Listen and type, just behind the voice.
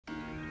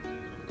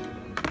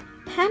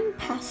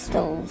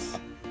PanPastels.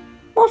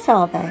 What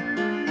are they?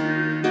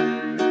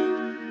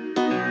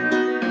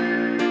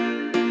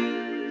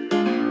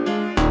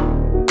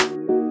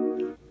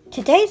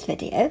 Today's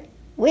video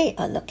we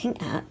are looking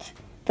at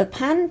the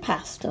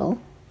PanPastel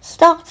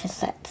starter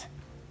set.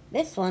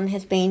 This one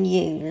has been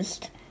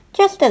used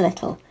just a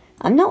little.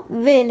 I'm not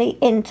really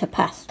into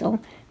pastel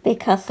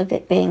because of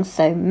it being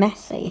so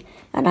messy,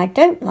 and I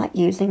don't like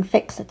using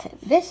fixative.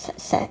 This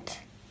set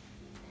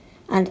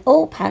and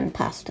all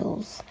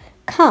PanPastels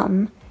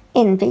come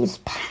in these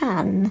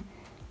pan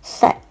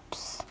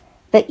sets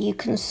that you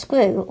can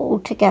screw all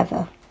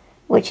together,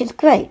 which is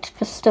great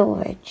for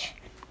storage.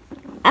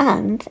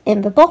 And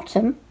in the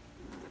bottom,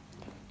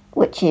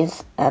 which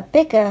is a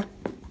bigger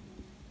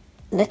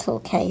little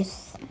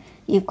case,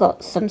 you've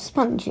got some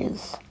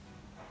sponges,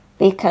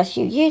 because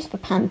you use the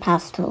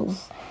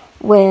PanPastels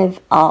with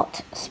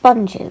art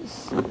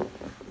sponges.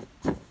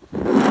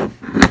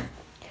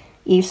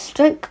 You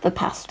stroke the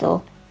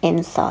pastel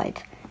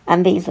inside,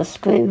 and these are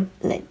screw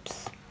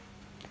lids.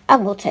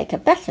 And we'll take a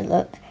better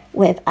look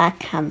with our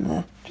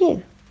camera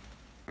view.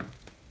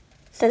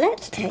 So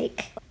let's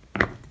take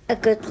a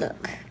good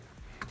look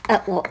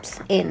at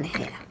what's in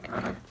here.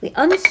 We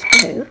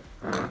unscrew,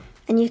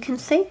 and you can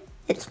see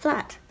it's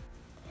flat.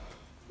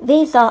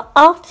 These are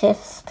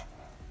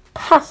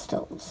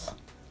ArtistPastels.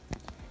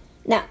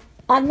 Now,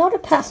 I'm not a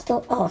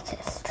pastel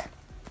artist,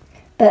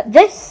 but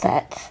this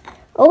set,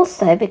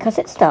 also because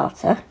it's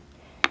starter,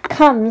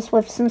 comes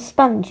with some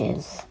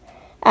sponges,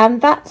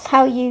 and that's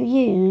how you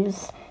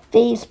use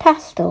these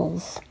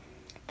pastels.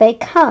 They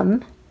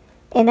come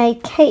in a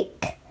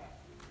cake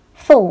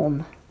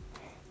form.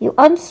 You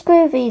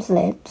unscrew these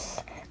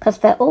lids because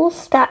they're all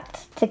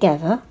stacked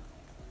together.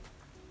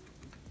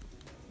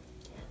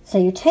 So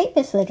you take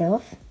this lid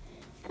off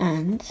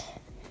and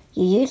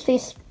you use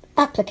these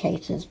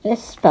applicators,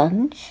 this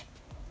sponge,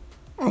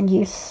 and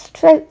you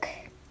stroke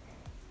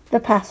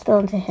the pastel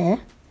onto here,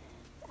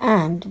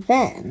 and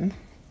then,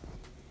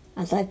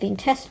 as I've been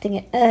testing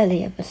it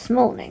earlier this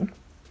morning,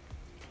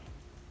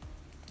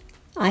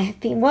 I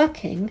have been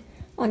working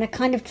on a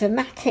kind of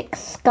dramatic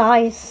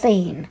sky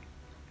scene.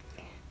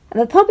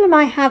 And the problem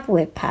I have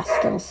with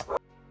pastels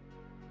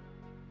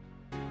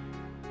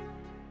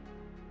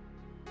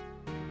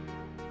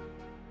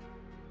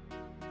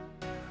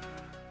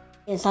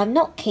is I'm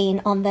not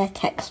keen on their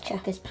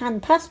texture. This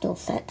PanPastel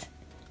set,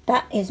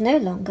 that is no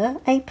longer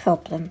a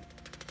problem.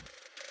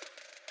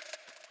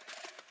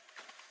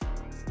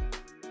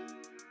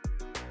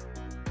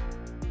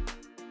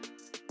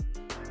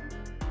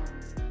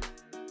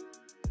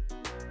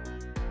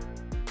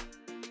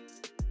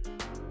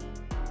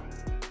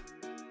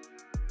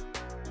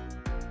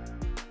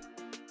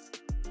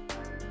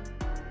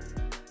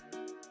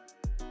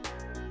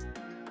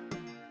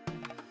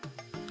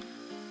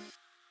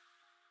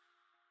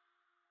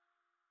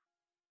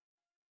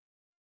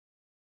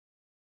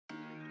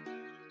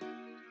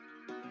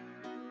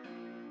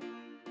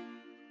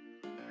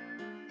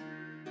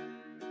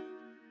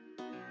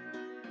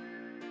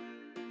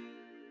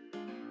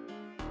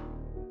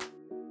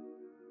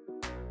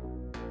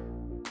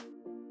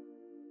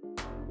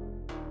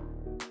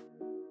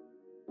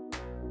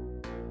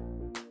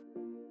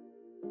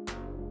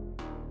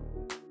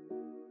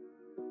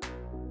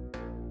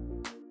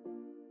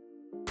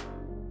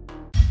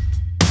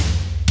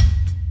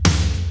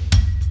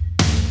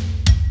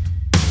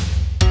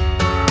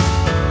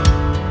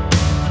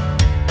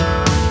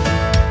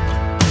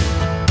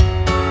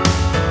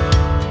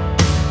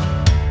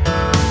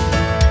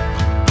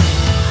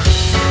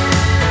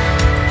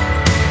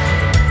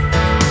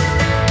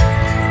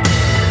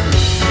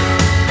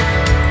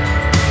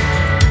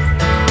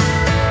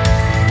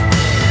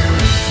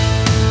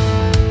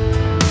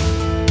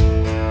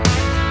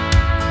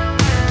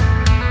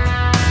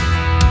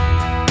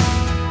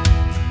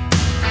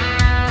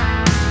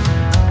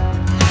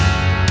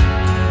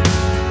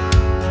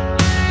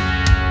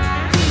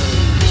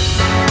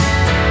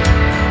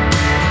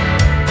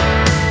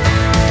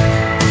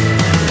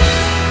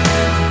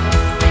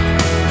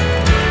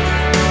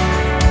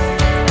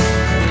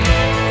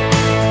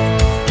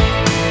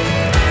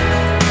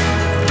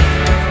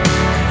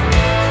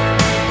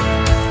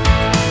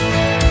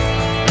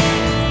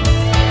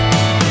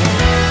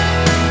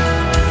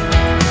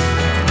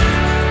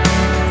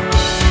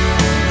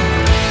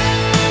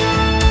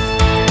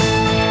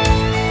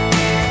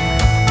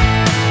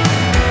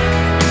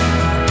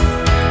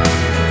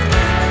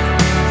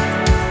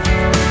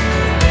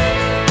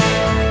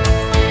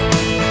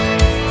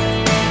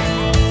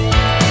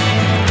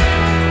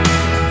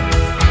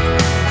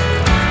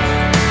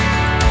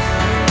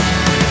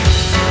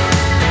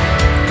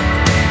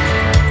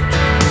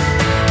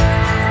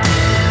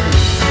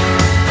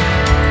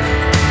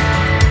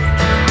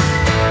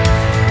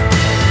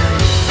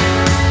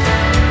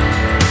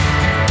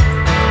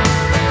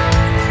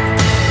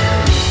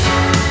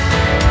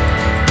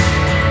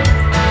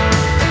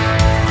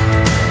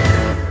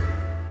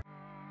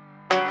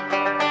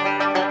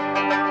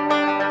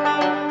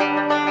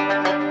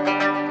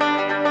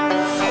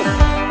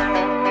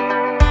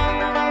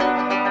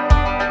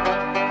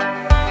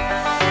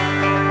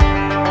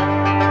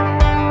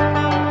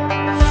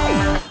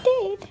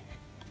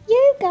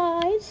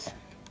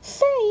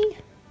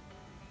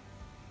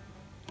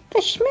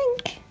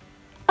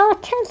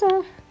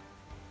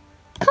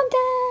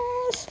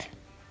 contest!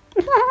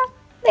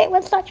 It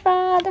was such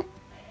fun!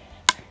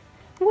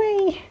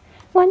 We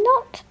were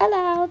not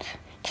allowed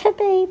to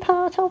be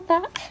part of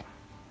that,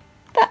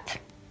 but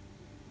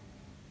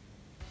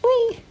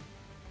we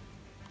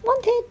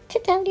wanted to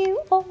tell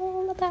you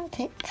all about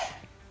it.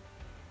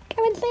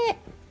 Go and see it.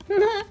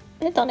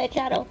 It's on a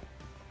channel.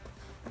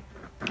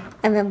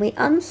 And then we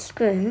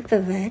unscrew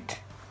the red,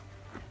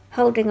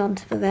 holding on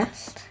to the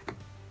rest,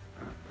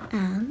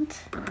 and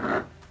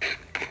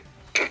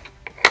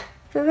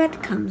the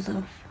red comes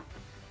off.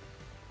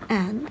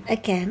 And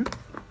again,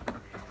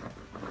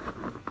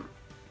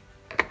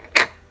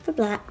 the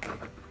black,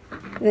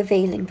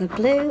 revealing the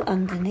blue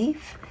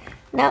underneath.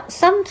 Now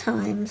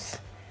sometimes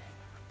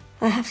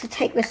I have to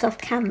take this off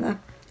camera.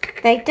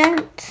 They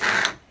don't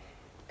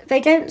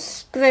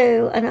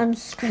screw and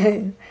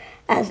unscrew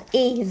as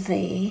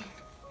easy.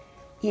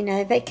 You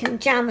know, they can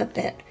jam a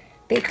bit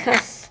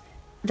because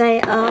they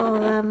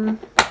are,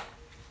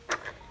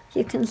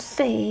 you can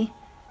see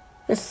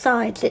the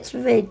sides, it's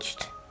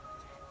ridged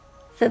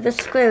for the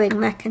screwing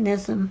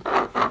mechanism.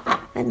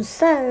 And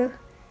so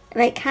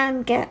they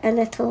can get a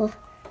little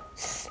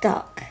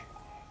stuck.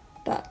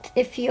 But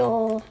if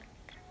you're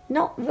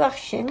not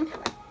rushing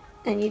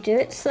and you do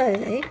it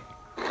slowly,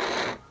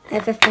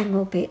 everything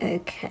will be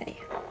okay.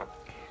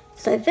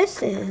 So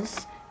this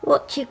is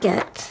what you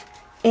get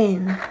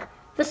in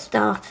the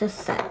starter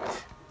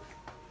set.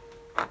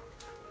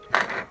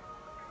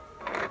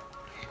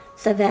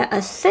 So there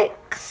are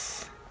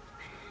 6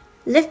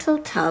 little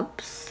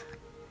tubs,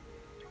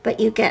 but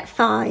you get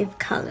 5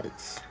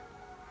 colours.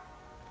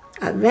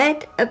 A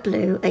red, a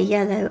blue, a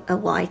yellow, a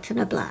white and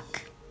a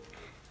black.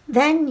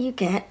 Then you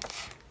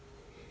get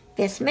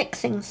this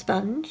mixing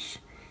sponge,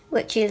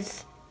 which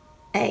is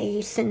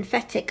a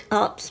synthetic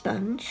art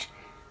sponge,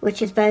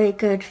 which is very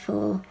good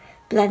for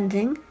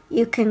blending.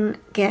 You can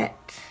get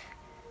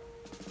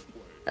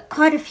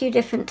quite a few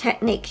different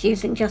techniques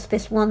using just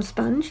this one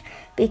sponge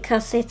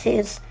because it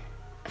is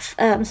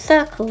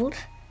circled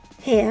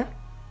here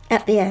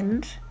at the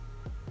end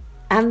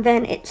and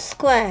then it's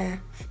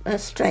square,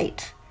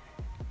 straight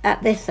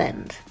at this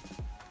end.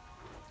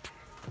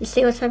 You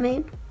see what I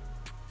mean?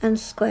 And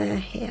square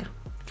here.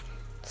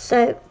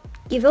 So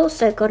you've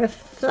also got a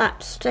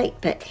flat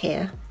straight bit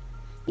here.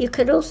 You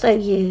could also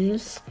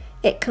use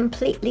it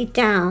completely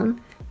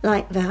down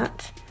like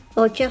that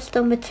or just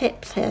on the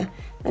tips here.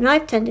 And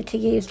I've tended to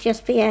use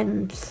just the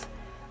ends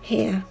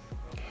here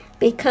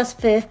because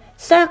the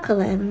circle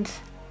end,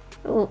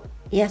 or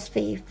yes,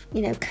 the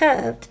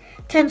curved,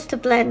 tends to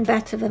blend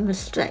better than the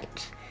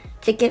straight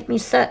to give me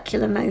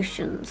circular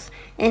motions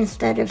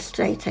instead of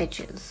straight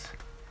edges.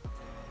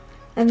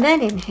 And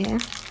then in here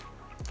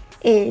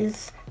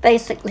is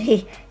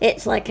basically,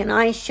 it's like an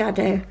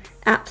eyeshadow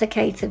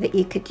applicator that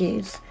you could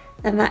use,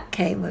 and that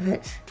came with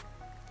it.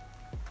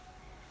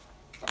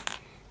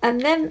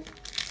 And then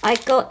I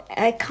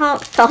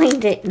can't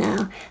find it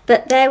now,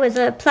 but there was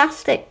a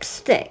plastic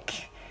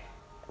stick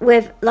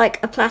with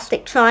like a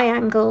plastic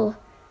triangle,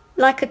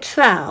 like a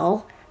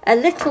trowel, a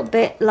little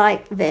bit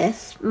like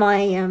this,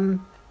 my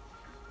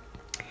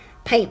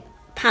paint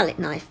palette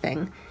knife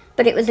thing,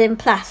 but it was in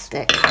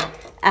plastic.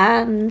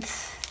 And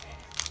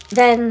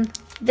then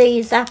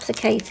these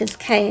applicators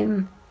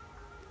came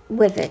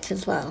with it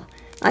as well.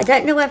 I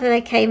don't know whether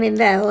they came in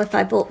there or if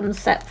I bought them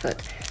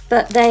separate,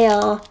 but they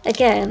are,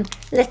 again,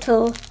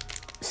 little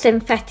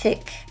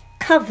synthetic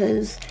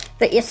covers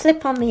that you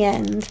slip on the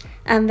end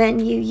and then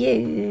you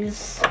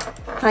use,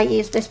 I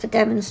use this for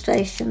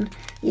demonstration,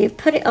 you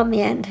put it on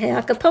the end here,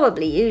 I could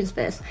probably use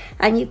this,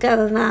 and you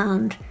go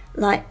around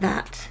like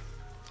that.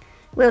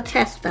 We'll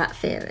test that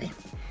theory.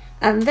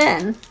 And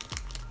then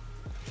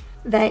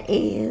there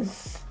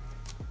is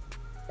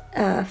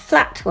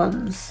flat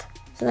ones.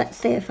 So let's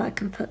see if I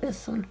can put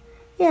this on.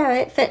 Yeah,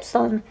 it fits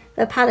on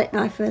the palette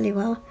knife really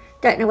well.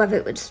 Don't know whether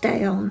it would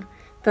stay on,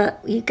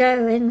 but you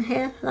go in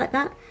here like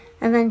that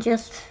and then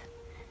just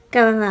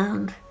go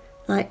around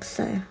like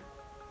so.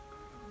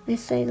 You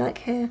see, like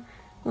here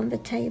on the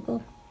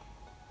table.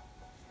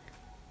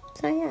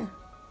 So yeah,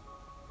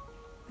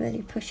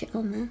 really push it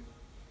on there.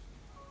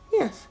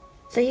 Yes,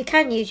 so you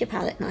can use your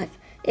palette knife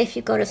if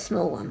you've got a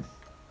small one.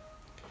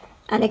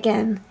 And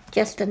again,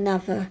 just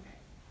another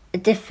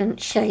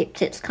different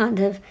shaped. It's kind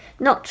of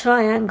not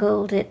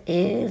triangled, it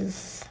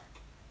is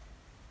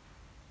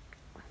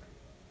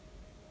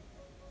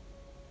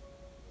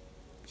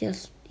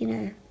just,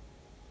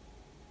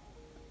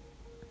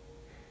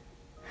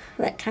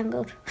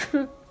 rectangled.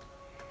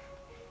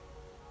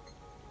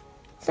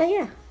 So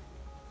yeah,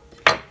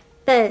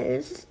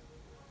 those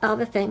are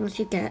the things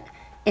you get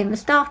in the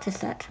starter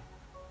set.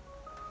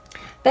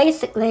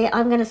 Basically,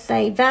 I'm going to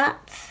say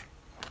that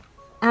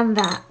and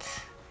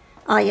that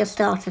are your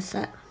starter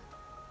set.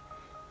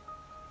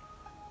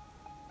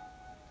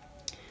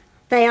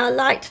 They are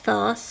light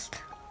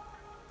fast.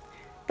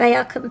 They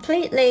are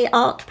completely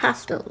art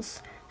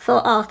pastels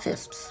for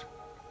artists.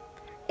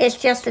 It's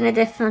just in a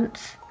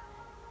different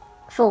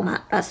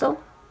format, that's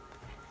all.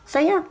 So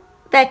yeah,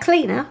 they're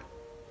cleaner.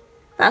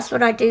 That's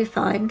what I do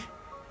find.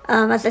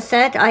 As I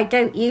said, I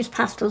don't use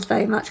pastels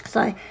very much because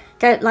I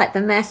don't like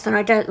the mess, and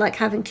I don't like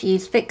having to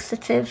use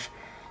fixative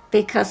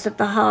because of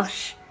the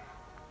harsh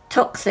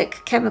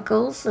toxic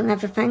chemicals and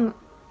everything.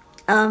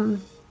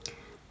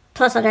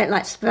 Plus I don't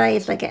like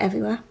sprays, they get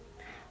everywhere.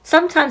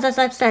 Sometimes, as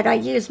I've said, I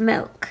use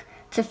milk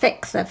to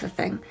fix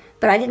everything,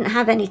 but I didn't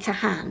have any to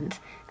hand.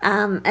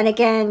 And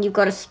again, you've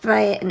got to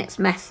spray it and it's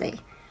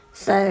messy.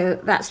 So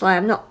that's why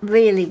I'm not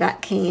really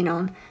that keen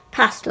on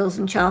pastels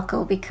and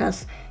charcoal,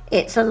 because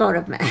it's a lot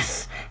of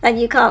mess and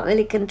you can't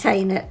really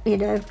contain it, you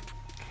know.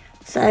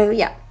 So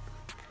yeah.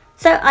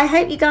 So I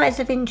hope you guys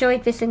have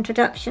enjoyed this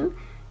introduction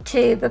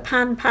to the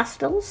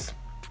PanPastels.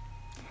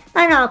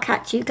 And I'll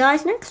catch you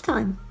guys next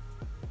time.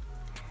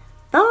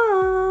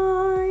 Bye!